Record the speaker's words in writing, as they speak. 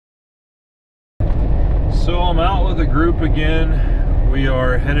So I'm out with a group again. We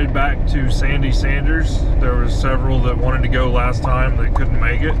are headed back to Sandy Sanders. There were several that wanted to go last time that couldn't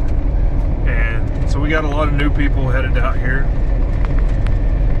make it. And so we got a lot of new people headed out here.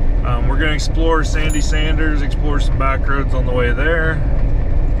 We're going to explore Sandy Sanders, explore some back roads on the way there.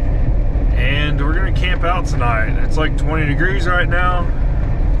 And we're going to camp out tonight. It's like 20 degrees right now.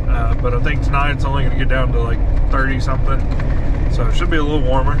 But I think tonight it's only going to get down to like 30 something. So it should be a little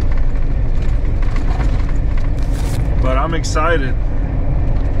warmer. But I'm excited.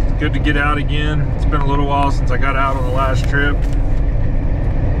 It's good to get out again. It's been a little while since I got out on the last trip.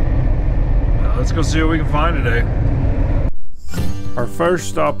 Let's go see what we can find today. Our first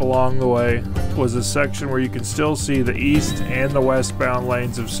stop along the way was a section where you can still see the east and the westbound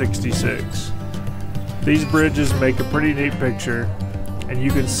lanes of 66. These bridges make a pretty neat picture, and you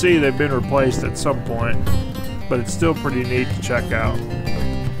can see they've been replaced at some point, but it's still pretty neat to check out.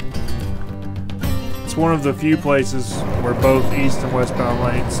 It's one of the few places where both east and westbound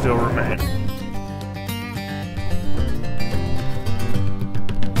lanes still remain.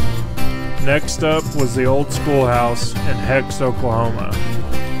 Next up was the old schoolhouse in Hex, Oklahoma.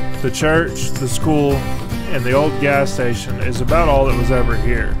 The church, the school, and the old gas station is about all that was ever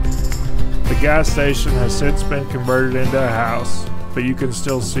here. The gas station has since been converted into a house, but you can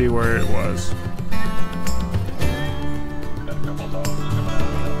still see where it was.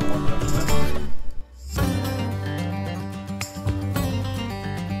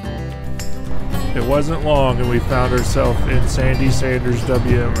 It wasn't long and we found ourselves in Sandy Sanders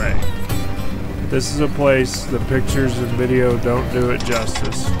WMA. This is a place the pictures and video don't do it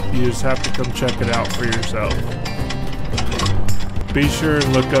justice. You just have to come check it out for yourself. Be sure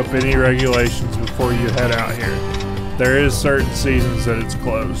and look up any regulations before you head out here. There is certain seasons that it's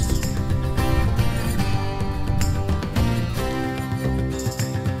closed.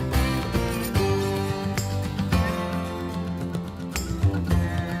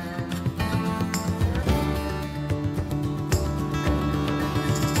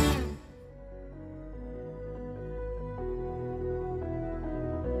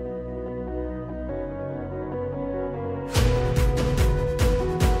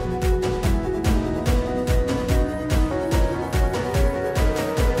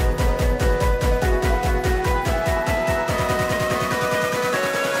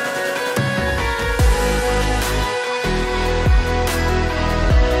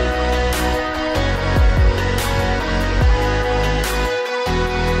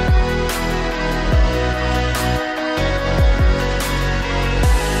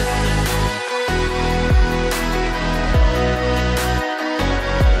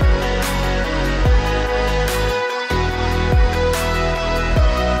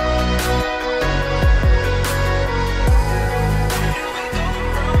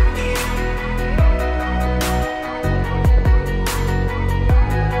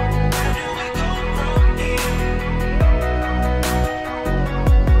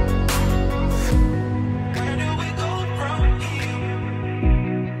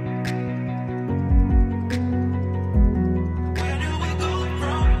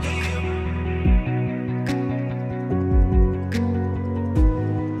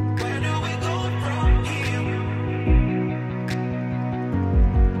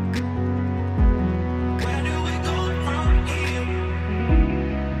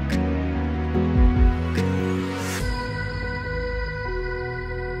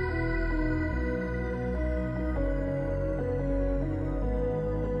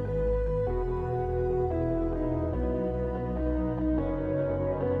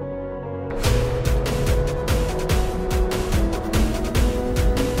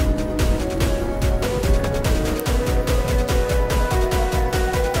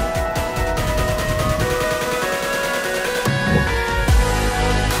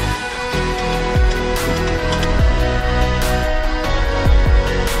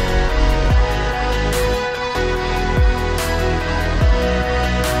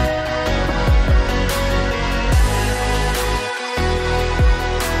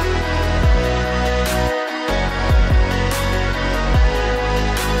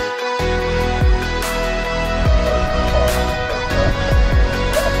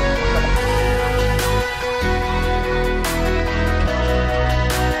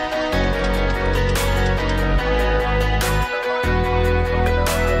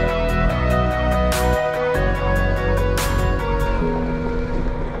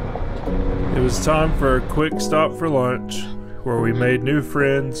 It's time for a quick stop for lunch, where we made new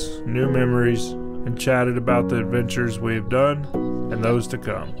friends, new memories, and chatted about the adventures we have done and those to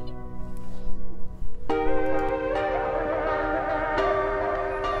come.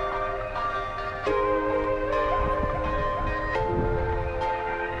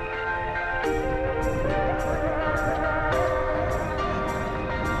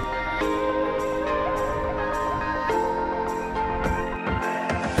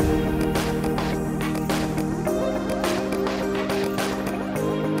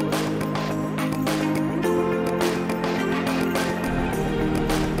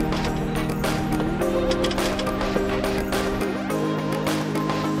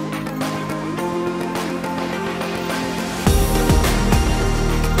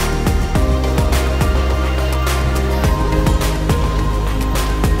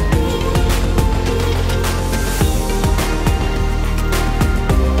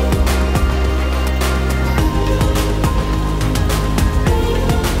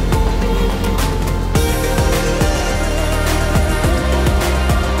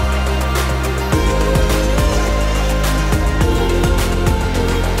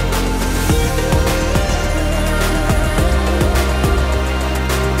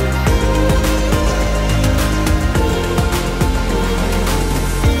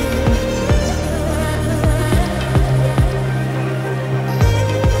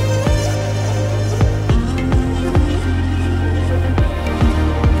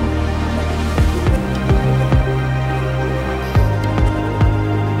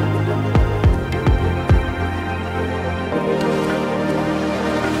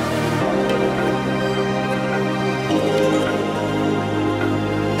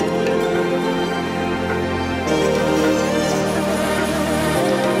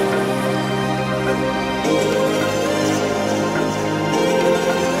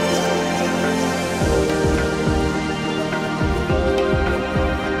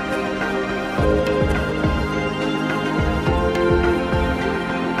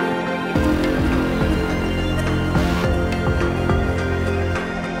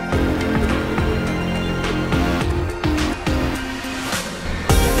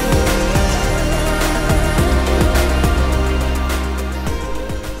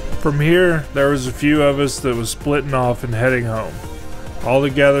 From here, there was a few of us that was splitting off and heading home.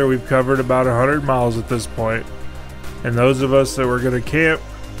 Altogether, we've covered about 100 miles at this point, and those of us that were going to camp,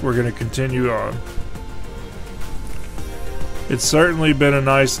 we're going to continue on. It's certainly been a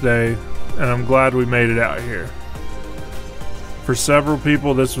nice day, and I'm glad we made it out here. For several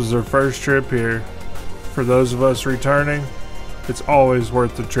people, this was their first trip here. For those of us returning, it's always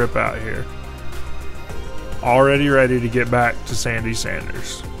worth the trip out here. Already ready to get back to Sandy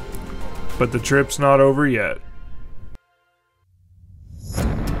Sanders. But the trip's not over yet.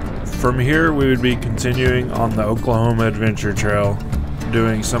 From here, we would be continuing on the Oklahoma Adventure Trail,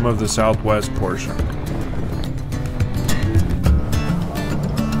 doing some of the Southwest portion.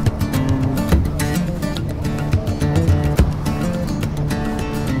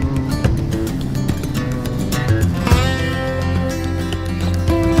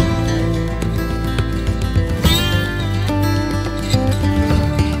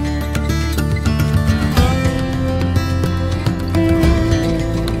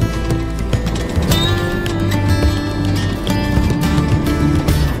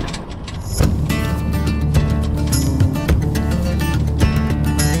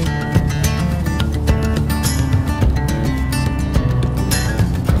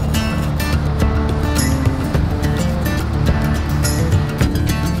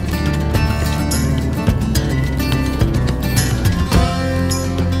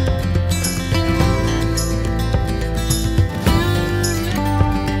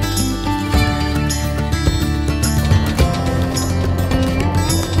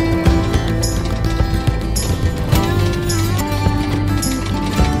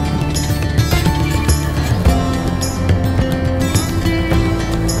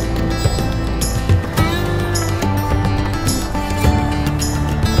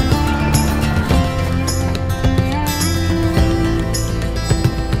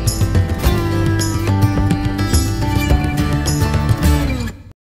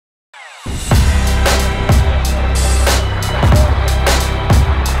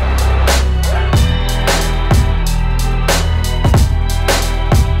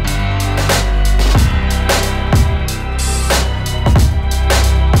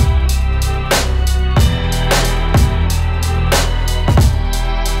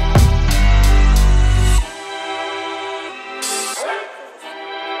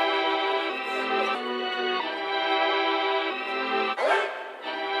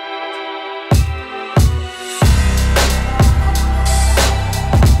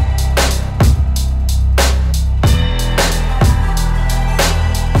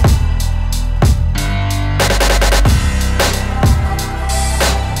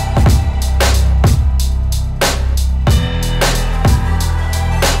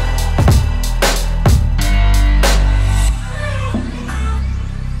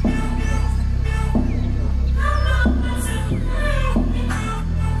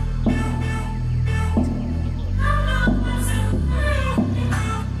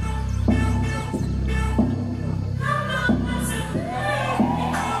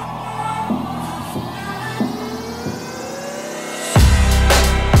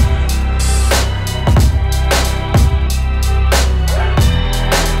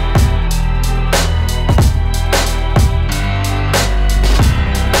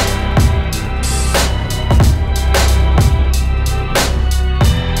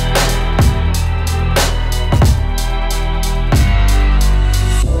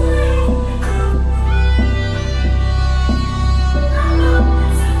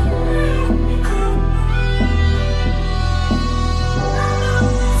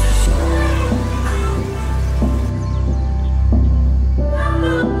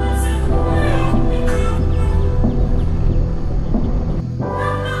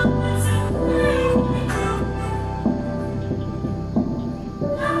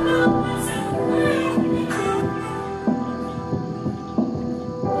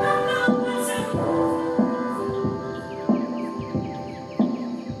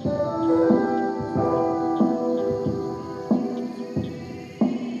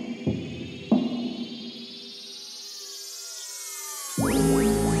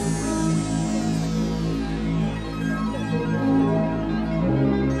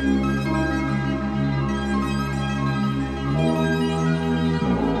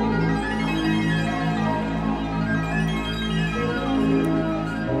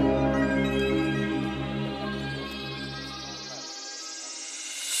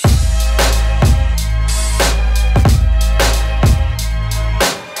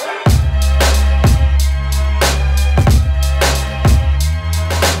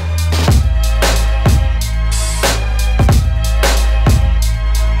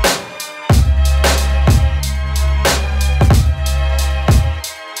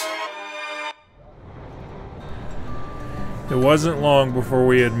 It wasn't long before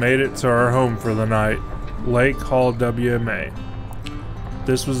we had made it to our home for the night, Lake Hall WMA.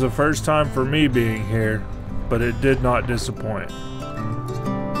 This was the first time for me being here, but it did not disappoint.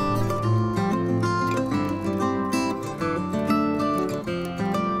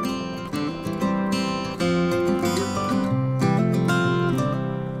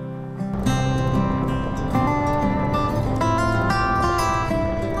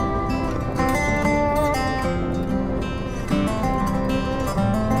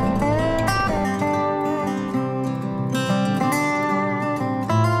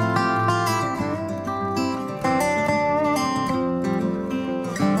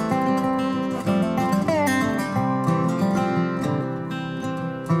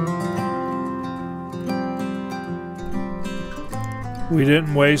 We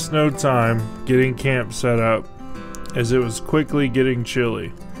didn't waste no time getting camp set up, as it was quickly getting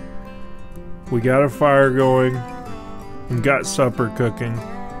chilly. We got a fire going and got supper cooking.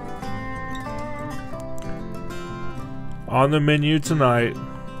 On the menu tonight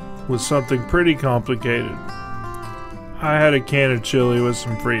was something pretty complicated. I had a can of chili with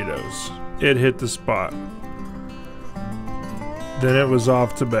some Fritos. It hit the spot. Then it was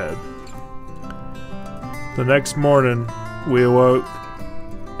off to bed. The next morning we awoke,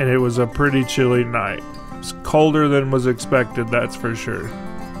 and it was a pretty chilly night. It's colder than was expected, that's for sure.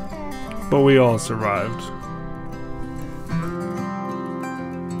 But we all survived.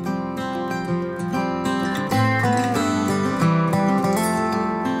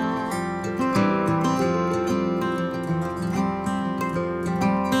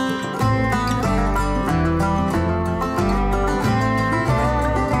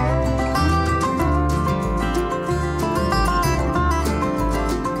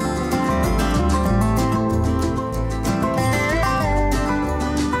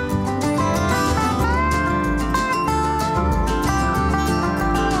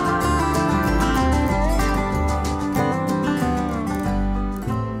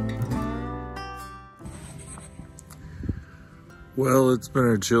 Well, it's been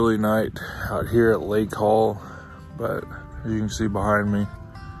a chilly night out here at Lake Hall, but as you can see behind me,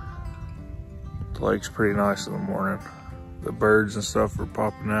 the lake's pretty nice in the morning. The birds and stuff are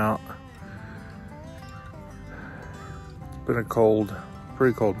popping out. It's been a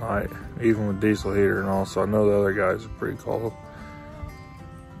pretty cold night, even with diesel heater and all, so I know the other guys are pretty cold.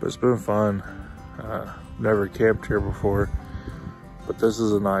 But it's been fun. Never camped here before, but this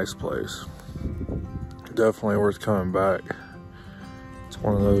is a nice place. Definitely worth coming back. It's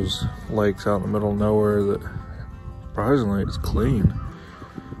one of those lakes out in the middle of nowhere that surprisingly is clean.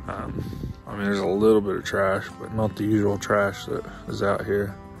 I mean, there's a little bit of trash, but not the usual trash that is out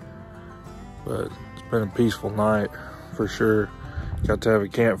here. But it's been a peaceful night for sure. Got to have a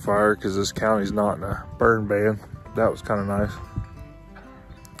campfire because this county's not in a burn ban. That was kind of nice.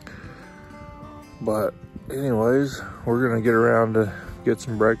 But anyways, we're gonna get around to get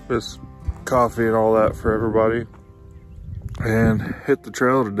some breakfast, coffee and all that for everybody, and hit the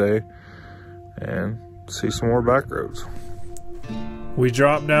trail today and see some more back roads. We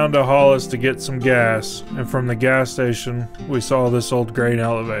dropped down to Hollis to get some gas, and from the gas station we saw this old grain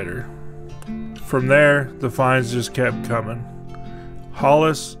elevator. From there, the finds just kept coming.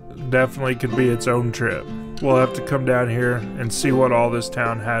 Hollis definitely could be its own trip. We'll have to come down here and see what all this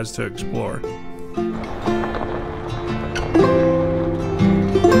town has to explore.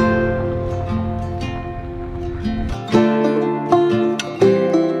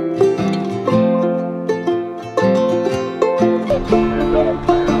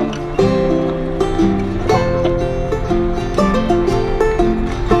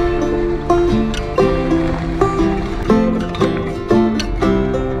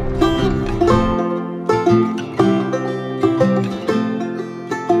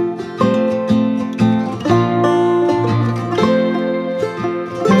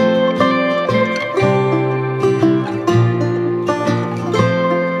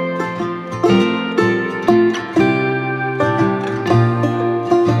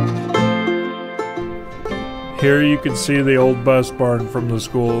 Here you can see the old bus barn from the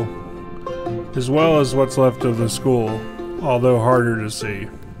school, as well as what's left of the school, although harder to see.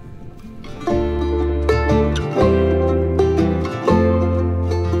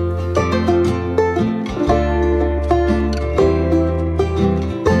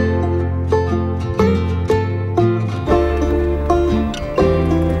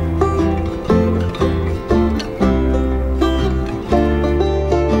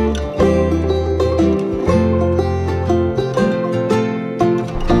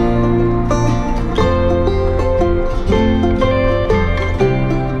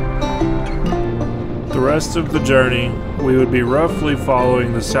 rest of the journey, we would be roughly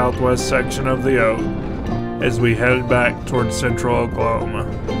following the southwest section of the Oak as we headed back towards central Oklahoma.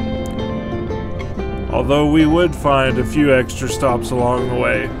 Although we would find a few extra stops along the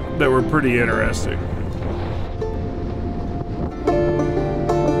way that were pretty interesting.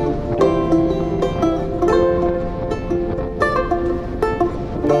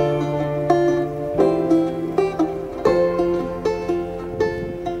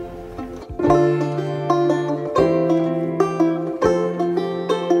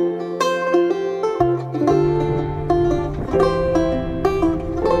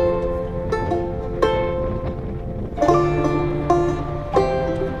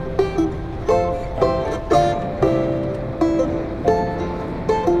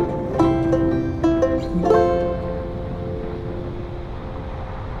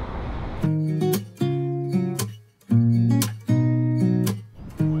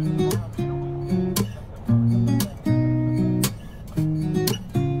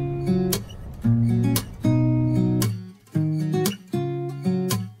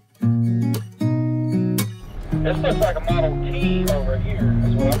 This looks like a Model T over here,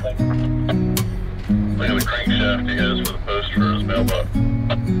 is what I'm thinking. Look at the crankshaft he has for the post for his mailbox.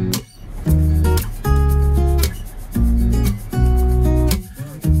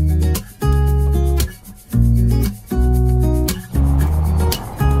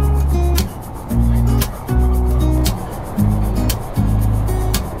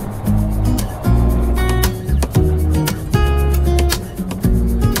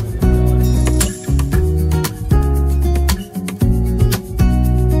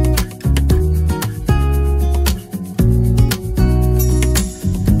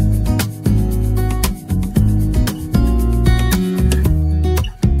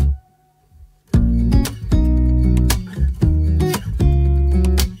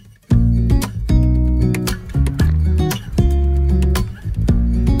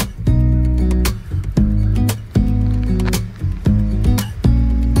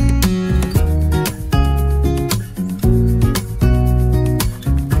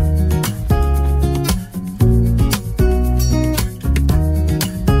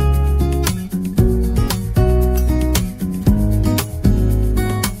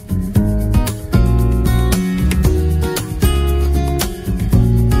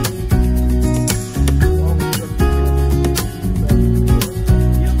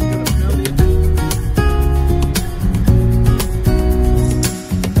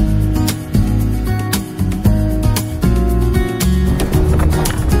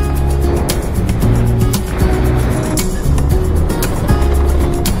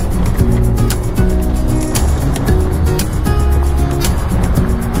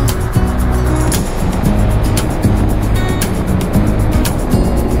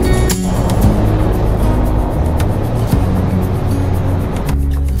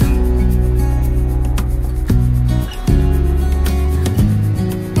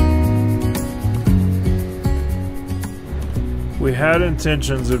 We had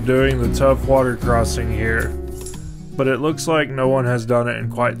intentions of doing the tough water crossing here, but it looks like no one has done it in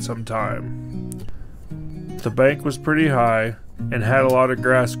quite some time. The bank was pretty high and had a lot of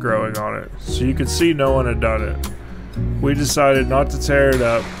grass growing on it, so you could see no one had done it. We decided not to tear it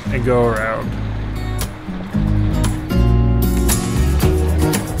up and go around.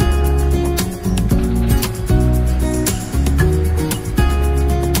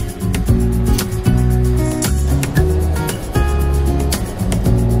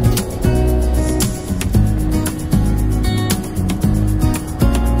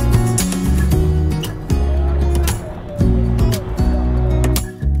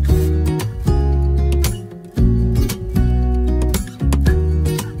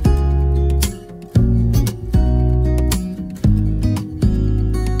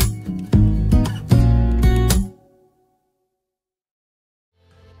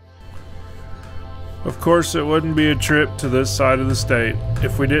 Of course, it wouldn't be a trip to this side of the state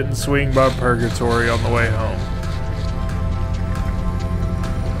if we didn't swing by Purgatory on the way home.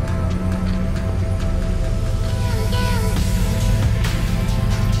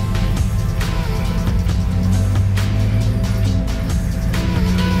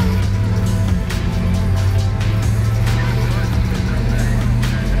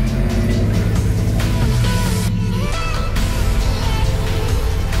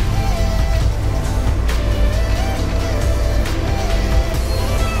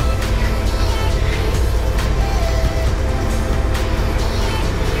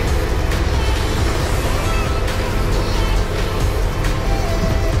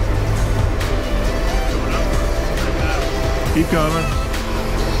 Keep coming.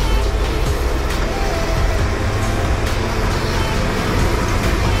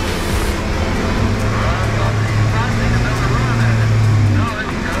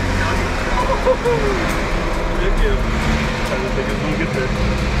 Take a look at this.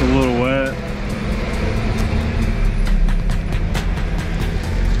 It's a little wet.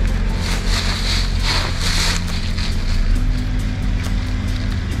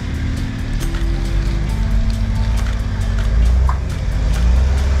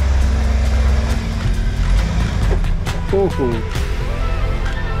 Oh.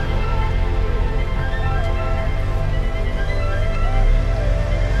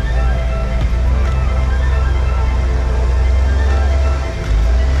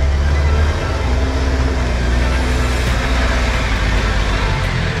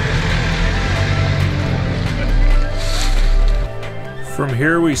 From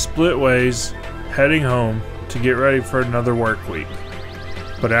here we split ways, heading home to get ready for another work week.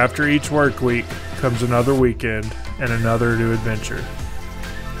 But after each work week comes another weekend and another new adventure.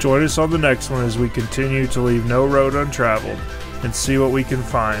 Join us on the next one as we continue to leave no road untraveled and see what we can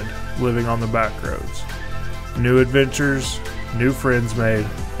find living on the back roads. New adventures, new friends made,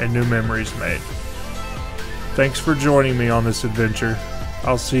 and new memories made. Thanks for joining me on this adventure.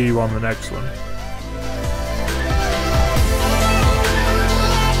 I'll see you on the next one.